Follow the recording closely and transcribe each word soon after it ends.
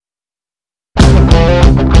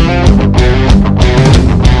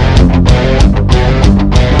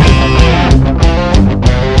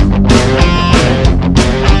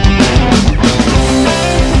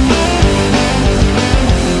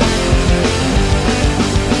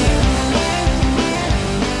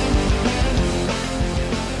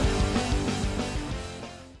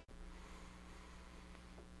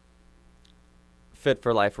Fit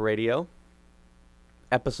for Life Radio,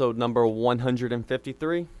 episode number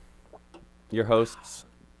 153. Your hosts,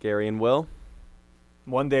 Gary and Will.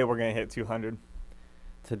 One day we're going to hit 200.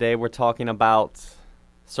 Today we're talking about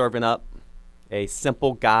serving up a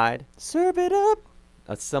simple guide. Serve it up.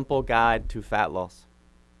 A simple guide to fat loss.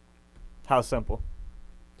 How simple?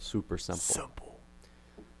 Super simple. Simple.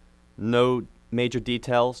 No major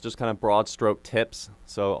details, just kind of broad stroke tips.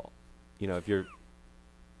 So, if you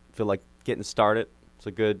feel like getting started, it's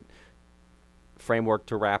a good framework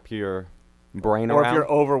to wrap your brain around. Or if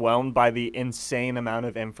you're overwhelmed by the insane amount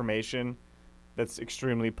of information that's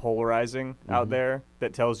extremely polarizing out there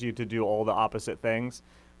that tells you to do all the opposite things,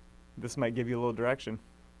 this might give you a little direction.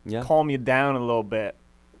 Yeah. Calm you down a little bit.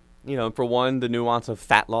 For one, the nuance of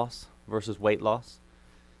fat loss versus weight loss.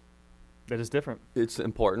 That is different. It's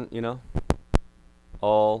important,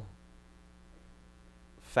 All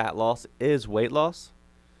fat loss is weight loss,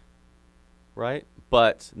 right?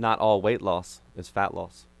 But not all weight loss is fat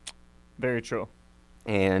loss. Very true.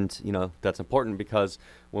 And, that's important because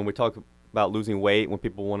when we talk about losing weight, when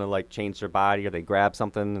people want to change their body or they grab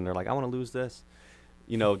something and they're like, I want to lose this,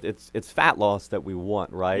 it's fat loss that we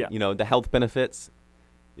want, right? Yeah. The health benefits,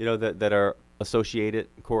 that are associated,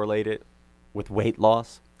 correlated with weight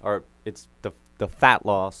loss, or it's the fat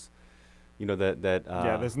loss,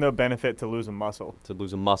 there's no benefit to losing muscle. To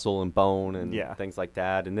lose a muscle and bone and Yeah. things like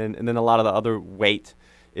that. And then a lot of the other weight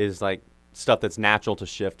is stuff that's natural to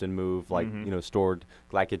shift and move, stored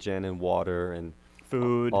glycogen and water and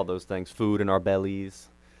food, all those things, food in our bellies.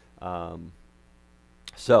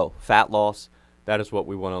 So fat loss, that is what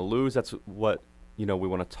we want to lose. That's what, we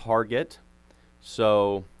want to target.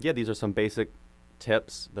 So these are some basic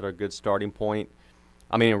tips that are a good starting point.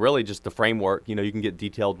 I mean, really just the framework, you can get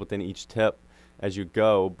detailed within each tip as you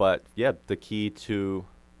go, but the key to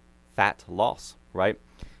fat loss, right?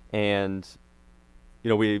 And,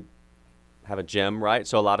 we have a gym, right?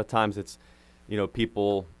 So a lot of times it's,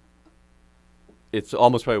 people, it's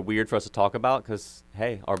almost very weird for us to talk about because,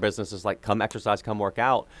 hey, our business is come exercise, come work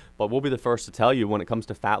out. But we'll be the first to tell you when it comes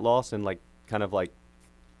to fat loss and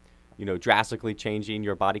drastically changing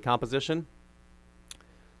your body composition,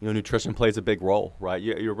 nutrition plays a big role, right?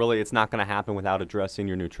 You're really, it's not going to happen without addressing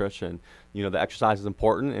your nutrition. The exercise is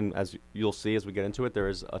important, and as you'll see as we get into it, there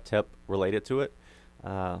is a tip related to it.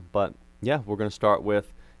 But we're going to start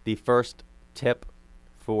with the first tip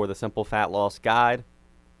for the Simple Fat Loss Guide,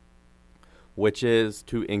 which is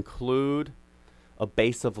to include a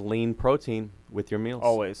base of lean protein with your meals.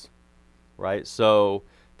 Always. Right? So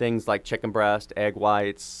things like chicken breast, egg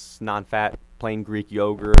whites, non-fat, plain Greek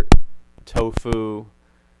yogurt, tofu,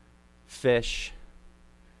 fish.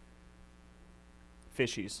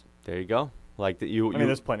 Fishies. There you go.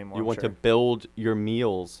 There's plenty more. You want to build your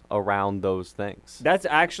meals around those things. That's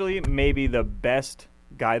actually maybe the best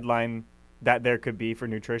guideline that there could be for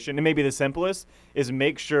nutrition, and maybe the simplest is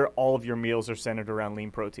make sure all of your meals are centered around lean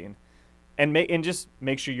protein, and just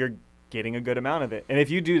make sure you're getting a good amount of it. And if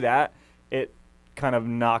you do that, it kind of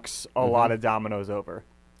knocks a lot of dominoes over.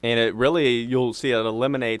 And it really, you'll see it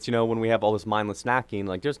eliminates, when we have all this mindless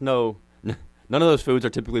snacking, there's none of those foods are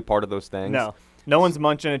typically part of those things. No one's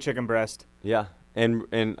munching a chicken breast. Yeah. And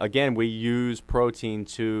again, we use protein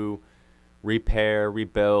to repair,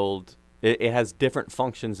 rebuild. It has different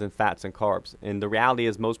functions than fats and carbs. And the reality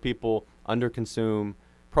is most people underconsume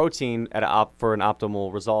protein for an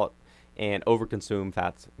optimal result and overconsume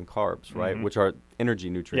fats and carbs, right? Which are energy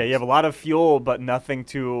nutrients. Yeah, you have a lot of fuel, but nothing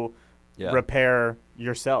to repair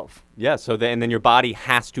yourself. Yeah, so then your body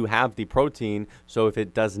has to have the protein. So if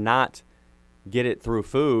it does not get it through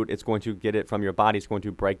food, it's going to get it from your body. It's going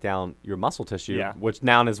to break down your muscle tissue, which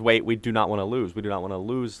now is weight we do not want to lose. We do not want to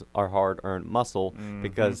lose our hard-earned muscle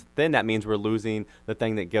because then that means we're losing the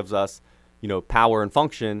thing that gives us, power and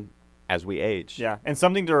function as we age. Yeah, and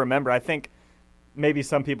something to remember, I think maybe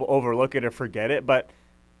some people overlook it or forget it, but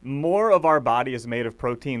more of our body is made of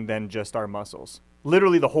protein than just our muscles.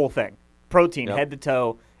 Literally the whole thing. Protein, head to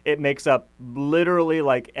toe. It makes up literally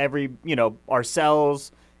every, our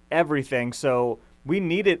cells, everything. So we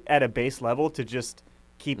need it at a base level to just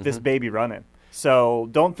keep this baby running. So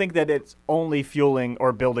don't think that it's only fueling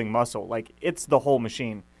or building muscle. It's the whole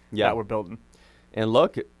machine that we're building. And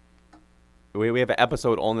look, we have an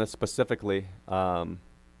episode on this specifically. We'll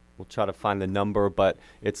try to find the number, but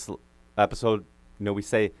it's episode, we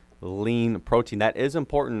say lean protein. That is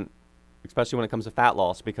important, especially when it comes to fat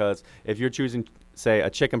loss, because if you're choosing, say, a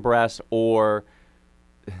chicken breast or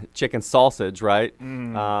chicken sausage, right?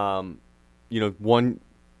 One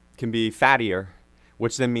can be fattier,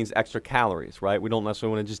 which then means extra calories, right? We don't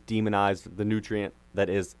necessarily want to just demonize the nutrient that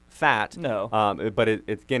is fat. No. But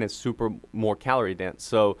again, it's super more calorie dense.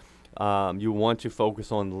 So you want to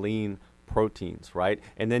focus on lean proteins, right?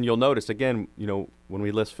 And then you'll notice, again, when we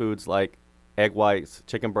list foods like egg whites,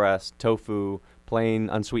 chicken breast, tofu, plain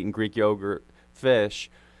unsweetened Greek yogurt, fish,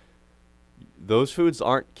 those foods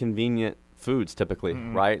aren't convenient foods typically,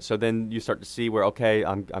 right? So then you start to see where, okay,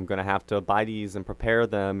 I'm going to have to buy these and prepare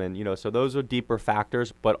them. And, so those are deeper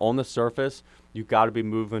factors. But on the surface, you got to be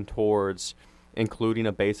moving towards including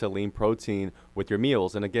a base of lean protein with your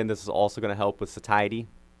meals. And again, this is also going to help with satiety.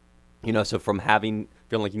 So from feeling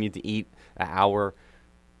like you need to eat an hour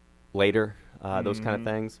later, those kind of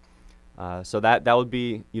things. So that would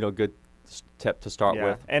be, good tip to start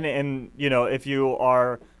with. And if you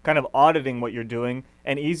are kind of auditing what you're doing,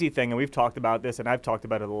 an easy thing, and we've talked about this and I've talked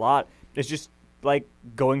about it a lot, is just like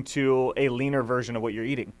going to a leaner version of what you're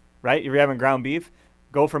eating, right? If you're having ground beef,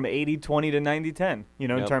 go from 80-20 to 90-10,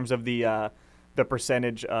 in terms of the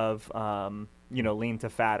percentage of, lean to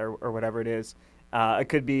fat or whatever it is. It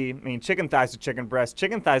could be, chicken thighs to chicken breast.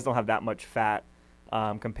 Chicken thighs don't have that much fat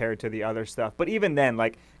compared to the other stuff. But even then,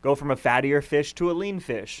 like, go from a fattier fish to a lean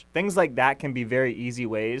fish. Things like that can be very easy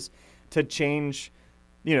ways to change,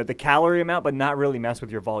 the calorie amount, but not really mess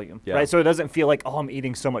with your volume, right? So it doesn't feel like, oh, I'm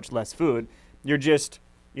eating so much less food. You're just,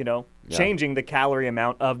 changing the calorie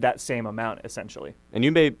amount of that same amount, essentially. And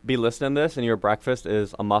you may be listening to this, and your breakfast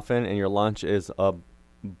is a muffin, and your lunch is a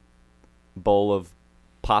bowl of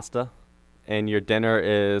pasta, and your dinner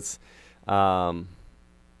is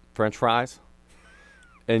French fries.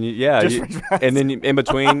 And and then in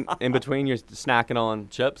between you're snacking on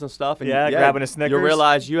chips and stuff. And grabbing a Snickers. You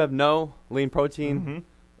realize you have no lean protein,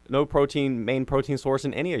 no main protein source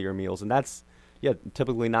in any of your meals, and that's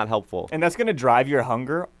typically not helpful. And that's going to drive your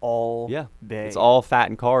hunger all day. It's all fat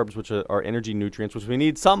and carbs, which are energy nutrients, which we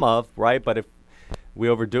need some of, right? But if we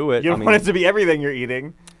overdo it, you don't want it to be everything you're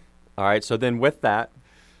eating. All right. So then with that,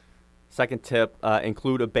 second tip: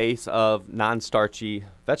 include a base of non-starchy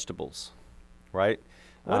vegetables, right?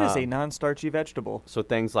 What is a non-starchy vegetable? So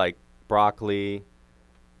things like broccoli,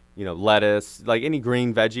 lettuce, like any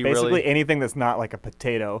green veggie, basically really. Anything that's not like a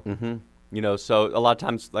potato. So a lot of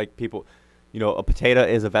times, like people, a potato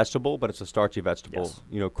is a vegetable, but it's a starchy vegetable.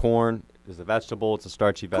 Yes. Corn is a vegetable; it's a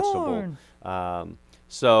starchy vegetable. Corn.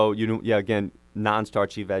 So again,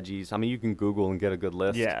 non-starchy veggies. You can Google and get a good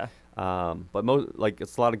list. Yeah. But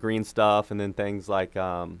it's a lot of green stuff, and then things like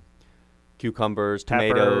cucumbers, Peppers.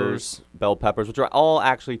 tomatoes, bell peppers, which are all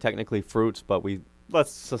actually technically fruits, but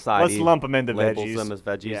let's lump them into labels veggies. them as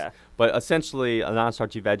veggies. Yeah. But essentially, a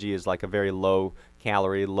non-starchy veggie is like a very low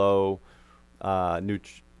calorie, low they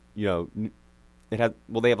have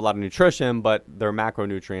a lot of nutrition, but their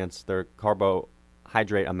macronutrients, their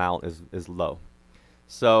carbohydrate amount is low.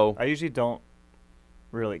 So I usually don't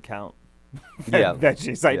really count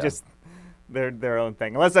veggies. They're their own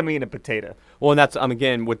thing, unless I'm eating a potato. Well, and that's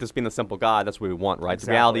again, with this being a simple guide, that's what we want, right?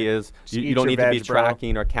 Exactly. The reality is you don't need to be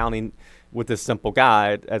tracking or counting with this simple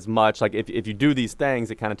guide as much. Like if you do these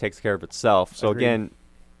things, it kind of takes care of itself. So Agreed. Again,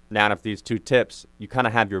 now after these two tips, you kind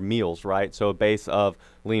of have your meals, right? So a base of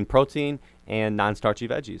lean protein and non-starchy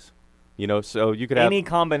veggies. So you could have any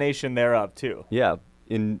combination thereof too. Yeah,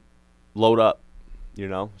 load up,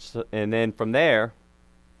 So, and then from there,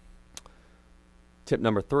 tip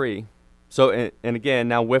number 3. So, and again,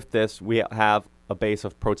 now with this, we have a base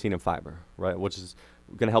of protein and fiber, right? Which is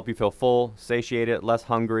going to help you feel full, satiated, less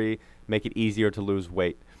hungry, make it easier to lose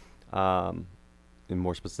weight, and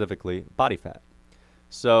more specifically, body fat.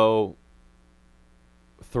 So,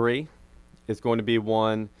 3 is going to be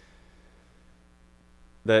one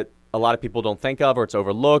that a lot of people don't think of, or it's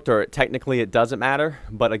overlooked, or technically it doesn't matter.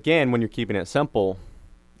 But again, when you're keeping it simple,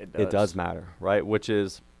 it does matter, right? Which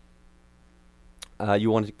is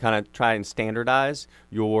you want to kind of try and standardize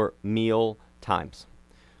your meal times.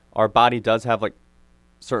 Our body does have like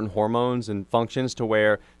certain hormones and functions to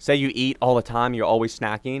where, say you eat all the time, you're always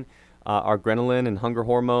snacking, our adrenaline and hunger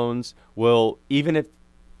hormones will, even if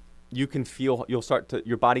you can feel,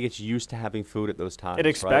 your body gets used to having food at those times. It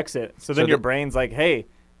expects right? it. So then your brain's like, hey,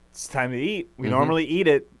 it's time to eat. We normally eat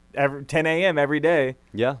at 10 a.m. every day.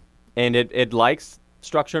 Yeah. And it likes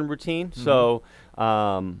structure and routine. So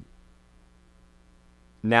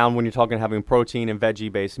now when you're talking having protein and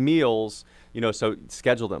veggie-based meals, so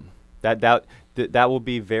schedule them. That will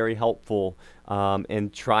be very helpful.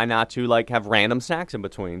 And try not to like have random snacks in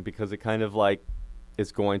between, because it kind of like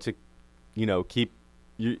is going to, keep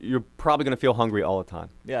you're probably going to feel hungry all the time.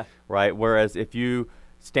 Yeah. Right. Whereas if you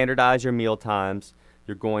standardize your meal times,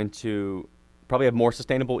 you're going to probably have more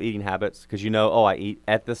sustainable eating habits because I eat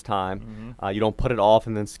at this time. You don't put it off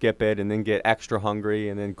and then skip it and then get extra hungry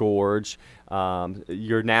and then gorge.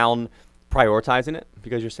 You're now prioritizing it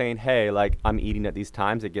because you're saying, hey, like I'm eating at these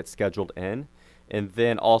times. It gets scheduled in. And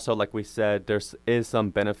then also, like we said, there is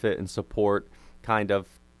some benefit and support kind of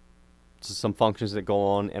some functions that go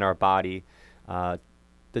on in our body that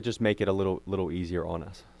just make it a little easier on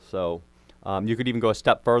us. So you could even go a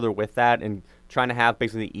step further with that and trying to have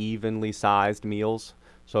basically evenly sized meals.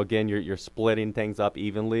 So again, you're splitting things up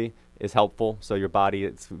evenly is helpful. So your body,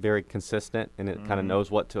 it's very consistent and it kind of knows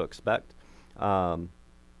what to expect.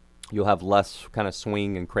 You'll have less kind of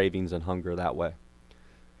swing and cravings and hunger that way.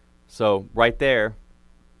 So right there,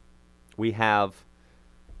 we have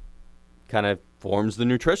kind of forms the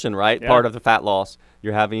nutrition, right? Yeah. Part of the fat loss.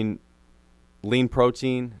 You're having lean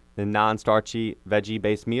protein and non-starchy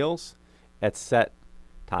veggie-based meals at set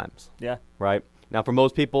times. Yeah. Right? Now, for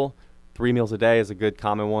most people, 3 meals a day is a good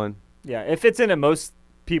common one. Yeah. It fits into most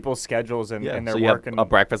people's schedules and their so you work. have a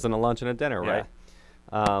breakfast and a lunch and a dinner, Yeah.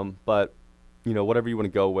 right? But, whatever you want to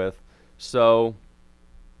go with. So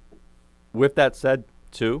with that said,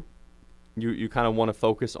 too, you kind of want to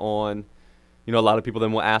focus on, a lot of people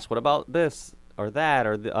then will ask, what about this or that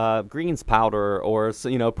or the greens powder or,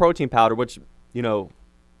 protein powder, which,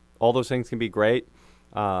 all those things can be great.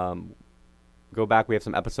 Go back. We have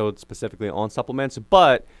some episodes specifically on supplements,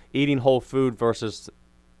 but eating whole food versus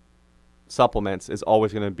supplements is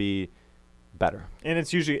always going to be better. And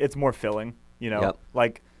it's more filling, Yep.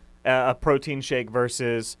 like a protein shake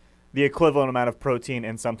versus the equivalent amount of protein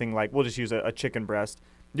in something like, we'll just use a chicken breast.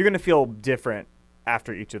 You're going to feel different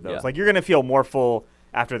after each of those. Yeah. Like you're going to feel more full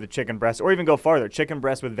after the chicken breast, or even go farther, chicken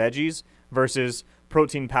breast with veggies versus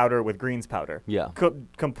protein powder with greens powder. Yeah.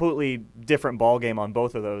 Completely different ball game on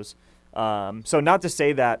both of those. So not to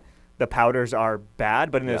say that the powders are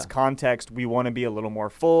bad, but in this context, we want to be a little more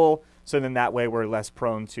full. So then that way we're less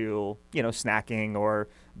prone to, snacking or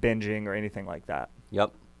binging or anything like that.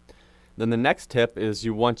 Yep. Then the next tip is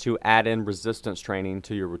you want to add in resistance training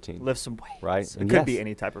to your routine. Lift some weights. Right. It could be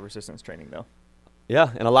any type of resistance training, though.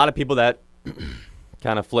 Yeah, and a lot of people that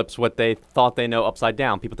kind of flips what they thought they know upside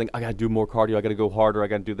down. People think, I got to do more cardio, I got to go harder, I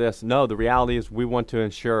got to do this. No, the reality is we want to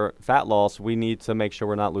ensure fat loss. We need to make sure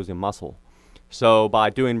we're not losing muscle. So by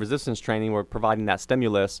doing resistance training, we're providing that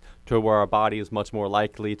stimulus to where our body is much more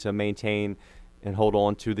likely to maintain and hold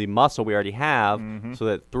on to the muscle we already have so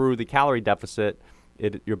that through the calorie deficit,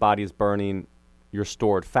 your body is burning your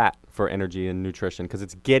stored fat for energy and nutrition because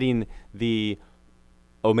it's getting the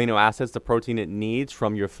amino acids, the protein it needs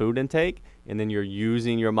from your food intake, and then you're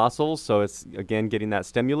using your muscles. So it's, again, getting that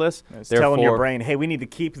stimulus. It's telling your brain, hey, we need to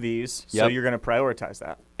keep these, so Yep. you're going to prioritize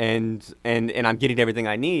that. And I'm getting everything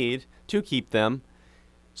I need to keep them.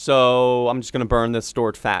 So I'm just going to burn this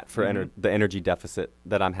stored fat for the energy deficit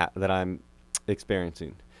that I'm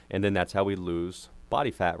experiencing. And then that's how we lose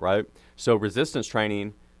body fat, right? So resistance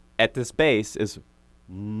training at this base is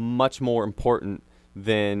much more important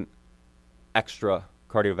than extra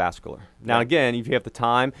cardiovascular. Now, again, if you have the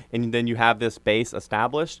time and then you have this base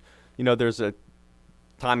established, there's a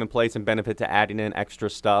time and place and benefit to adding in extra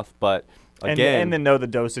stuff. But again, and then know the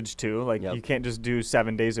dosage too. Like Yep. you can't just do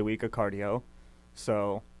 7 days a week of cardio.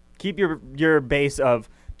 So keep your base of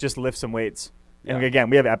just lift some weights. Yeah. And again,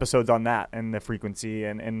 we have episodes on that and the frequency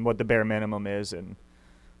and what the bare minimum is. And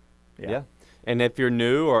yeah. And if you're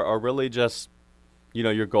new or really just,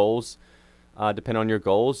 your goals, depend on your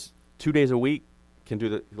goals, 2 days a week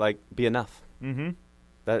can be enough. Mm-hmm.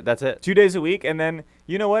 That's it. 2 days a week. And then,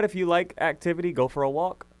 you know what? If you like activity, go for a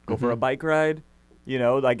walk, go for a bike ride.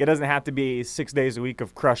 It doesn't have to be 6 days a week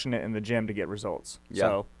of crushing it in the gym to get results. Yeah.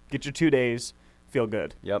 So get your 2 days, feel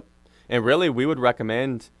good. Yep. And really, we would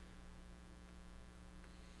recommend,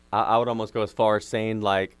 I would almost go as far as saying,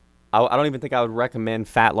 I don't even think I would recommend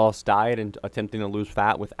fat loss diet and attempting to lose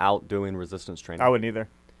fat without doing resistance training. I wouldn't either.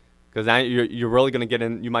 Because now you're really going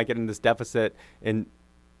to you might get in this deficit and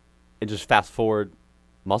just fast forward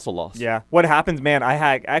muscle loss. Yeah. What happens, man, I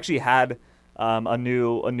actually had a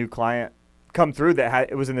new client come through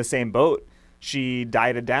it was in the same boat. She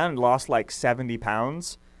dieted down and lost 70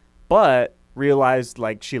 pounds, but realized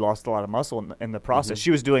she lost a lot of muscle in the process.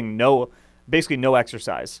 She was doing basically no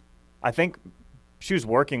exercise. I think she was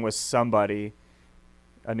working with somebody,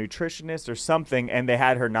 a nutritionist or something, and they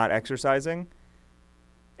had her not exercising.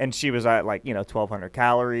 And she was at 1,200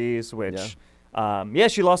 calories, which,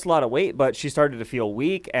 she lost a lot of weight, but she started to feel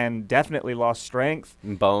weak and definitely lost strength.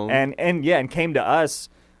 And bone. And came to us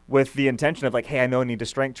with the intention of hey, I know I need to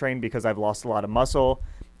strength train because I've lost a lot of muscle.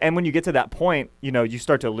 And when you get to that point, you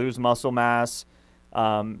start to lose muscle mass.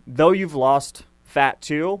 Though you've lost fat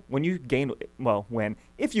too, if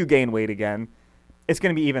you gain weight again, it's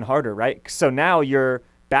going to be even harder, right? So now you're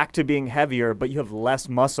back to being heavier, but you have less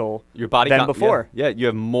muscle Your body than before. Yeah, you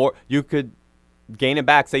have more. You could gain it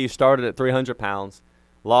back. Say you started at 300 pounds,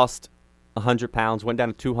 lost 100 pounds, went down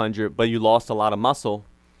to 200, but you lost a lot of muscle,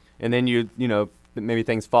 and then maybe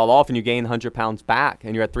things fall off and you gain 100 pounds back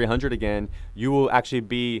and you're at 300 again. You will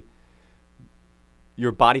actually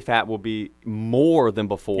your body fat will be more than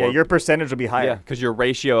before. Yeah, your percentage will be higher. Yeah, because your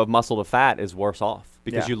ratio of muscle to fat is worse off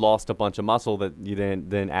because Yeah. you lost a bunch of muscle that you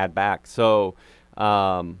then add back. So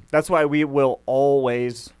That's why we will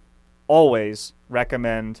always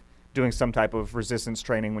recommend doing some type of resistance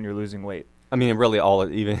training when you're losing weight. I mean, really,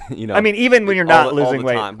 even even when you're all not the losing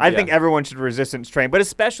weight, time, I yeah. think everyone should resistance train, but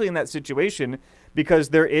especially in that situation because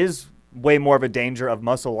there is way more of a danger of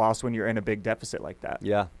muscle loss when you're in a big deficit like that.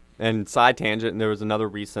 Yeah. And side tangent, and there was another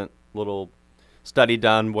recent little study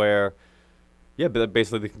done where, but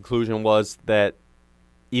basically the conclusion was that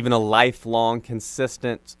even a lifelong,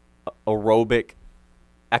 consistent aerobic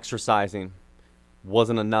exercising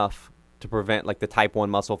wasn't enough to prevent like the type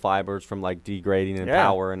 1 muscle fibers from like degrading in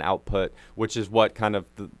power and output, which is what kind of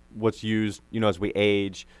what's used, as we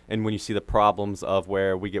age and when you see the problems of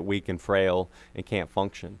where we get weak and frail and can't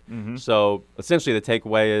function. Mm-hmm. So essentially the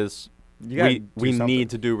takeaway is we something.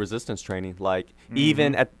 need to do resistance training. Like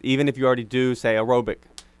Mm-hmm. even if you already do say aerobic,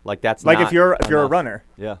 like that's Like not if you're a enough. runner,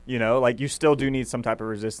 Yeah. like you still do need some type of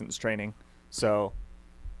resistance training. So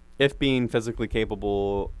If being physically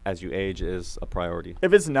capable as you age is a priority.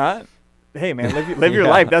 if it's not, hey man, live your Yeah.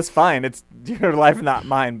 life. That's fine. It's your life, not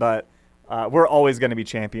mine. But we're always going to be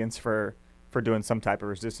champions for doing some type of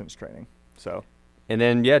resistance training. So And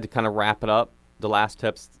then to kind of wrap it up, the last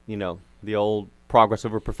tips, the old progress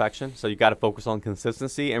over perfection. So you got to focus on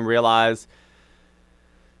consistency and realize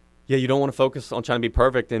you don't want to focus on trying to be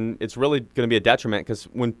perfect, and it's really going to be a detriment because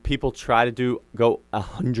when people try to go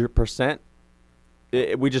 100%,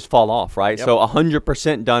 we just fall off, right? Yep. So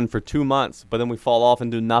 100% done for 2 months, but then we fall off and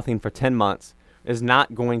do nothing for 10 months is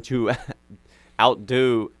not going to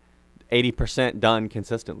outdo 80% done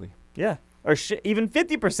consistently. yeah, or even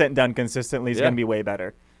 50% done consistently is Yeah. going to be way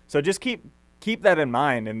better. So just keep that in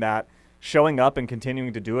mind, and that showing up and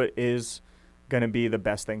continuing to do it is going to be the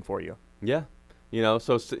best thing for you. Yeah.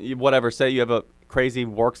 So whatever, say you have a crazy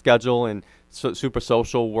work schedule and super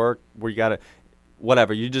social work where you got to,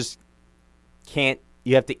 whatever, you just can't,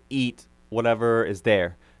 you have to eat whatever is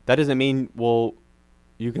there. That doesn't mean,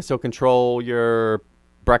 you can still control your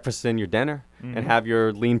breakfast and your dinner and have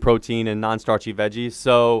your lean protein and non-starchy veggies.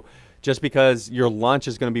 So just because your lunch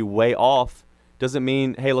is going to be way off doesn't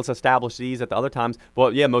mean, hey, let's establish these at the other times.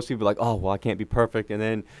 Well, most people are like, oh, well, I can't be perfect. And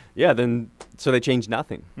then, so they change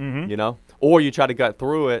nothing, Or you try to gut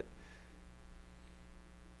through it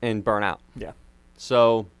and burn out. Yeah.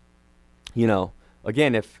 So,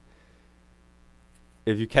 again, if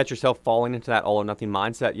you catch yourself falling into that all or nothing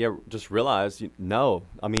mindset, just realize,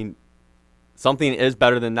 something is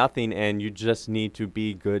better than nothing, and you just need to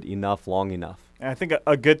be good enough long enough. And I think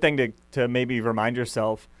a good thing to maybe remind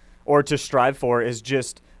yourself or to strive for is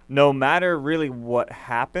just no matter really what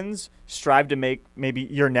happens, strive to make maybe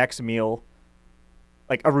your next meal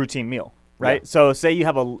like a routine meal, right? Yeah. So say you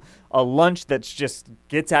have a lunch that's just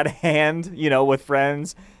gets out of hand, with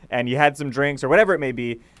friends, and you had some drinks or whatever it may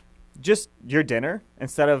be, just your dinner,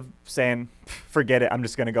 instead of saying, forget it, I'm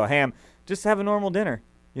just going to go ham, just have a normal dinner,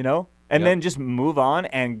 and Yep. then just move on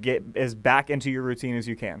and get as back into your routine as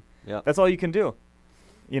you can. Yeah. That's all you can do.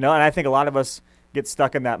 And I think a lot of us get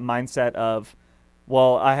stuck in that mindset of,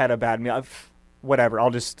 well, I had a bad meal, whatever,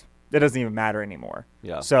 it doesn't even matter anymore.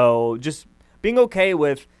 Yeah. So just being okay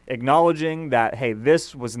with acknowledging that, hey,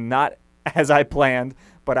 this was not as I planned,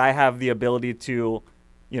 but I have the ability to,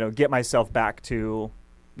 get myself back to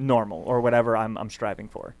normal or whatever I'm striving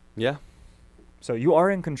for. Yeah. So you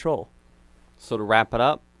are in control. So to wrap it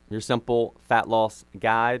up, your simple fat loss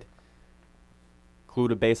guide: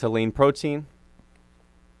 include a base of lean protein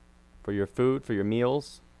for your food, for your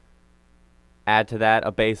meals. Add to that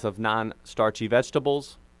a base of non-starchy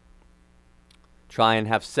vegetables. Try and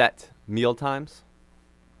have set meal times.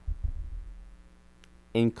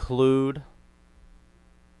 Include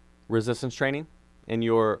resistance training in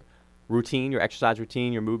your routine, your exercise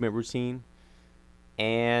routine, your movement routine.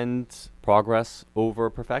 And progress over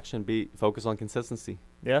perfection. Focus on consistency.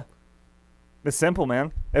 Yeah. It's simple,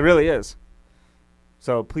 man. It really is.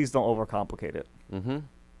 So please don't overcomplicate it. Mm-hmm.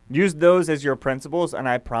 Use those as your principles, and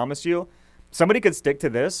I promise you, somebody could stick to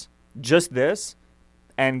this, just this,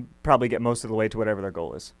 and probably get most of the way to whatever their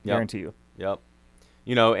goal is. Yep. Guarantee you. Yep.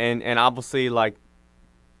 And obviously, like,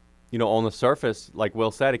 on the surface, like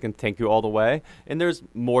Will said, it can take you all the way. And there's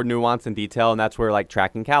more nuance and detail, and that's where like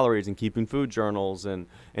tracking calories and keeping food journals and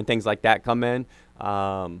things like that come in.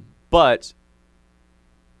 But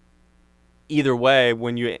either way,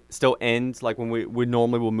 when you still end, like when we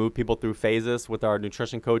normally will move people through phases with our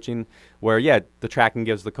nutrition coaching, where the tracking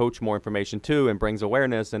gives the coach more information too and brings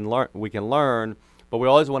awareness and we can learn. But we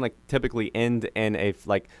always want to typically end in a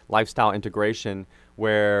like lifestyle integration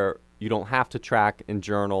where you don't have to track and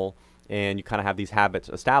journal, and you kind of have these habits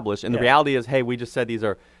established. And the reality is, hey, we just said these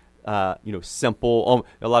are, simple.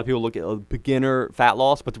 A lot of people look at beginner fat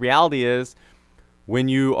loss, but the reality is, when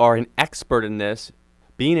you are an expert in this,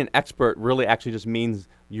 being an expert really actually just means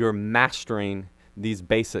you're mastering these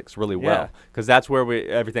basics really well, because that's where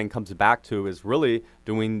everything comes back to, is really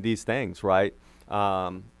doing these things right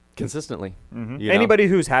consistently. Mm-hmm. Anybody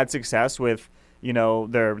who's had success with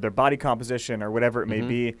their body composition or whatever it may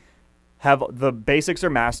be, have the basics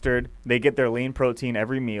are mastered. They get their lean protein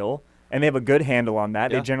every meal, and they have a good handle on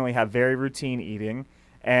that. They generally have very routine eating,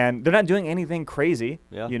 and they're not doing anything crazy.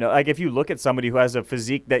 Like if you look at somebody who has a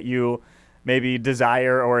physique that you maybe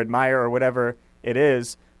desire or admire or whatever it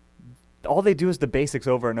is, all they do is the basics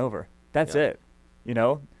over and over. That's it.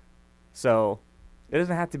 So it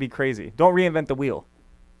doesn't have to be crazy. Don't reinvent the wheel,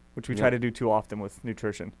 which we try to do too often with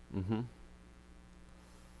nutrition.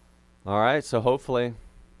 All right, so hopefully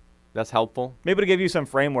that's helpful. Maybe to give you some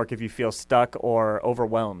framework if you feel stuck or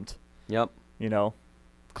overwhelmed.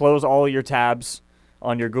 Close all your tabs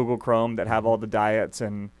on your Google Chrome that have all the diets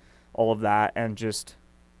and all of that, and just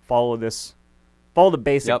follow the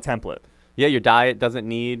basic template. Your diet doesn't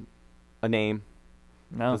need a name.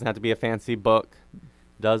 No. Doesn't have to be a fancy book.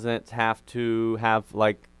 Doesn't have to have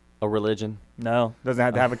like a religion. No. Doesn't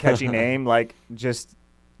have to have a catchy name. Like, just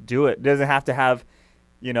do it. Doesn't have to have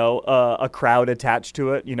a crowd attached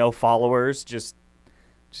to it, followers. Just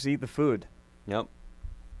eat the food. Yep.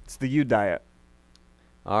 It's the you diet.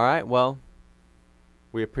 All right. Well,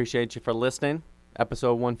 we appreciate you for listening.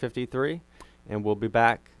 Episode 153. And we'll be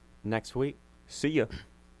back next week. See ya.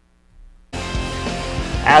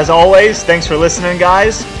 As always, thanks for listening,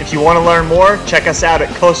 guys. If you want to learn more, check us out at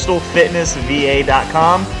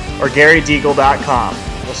coastalfitnessva.com or garydeagle.com.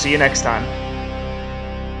 We'll see you next time.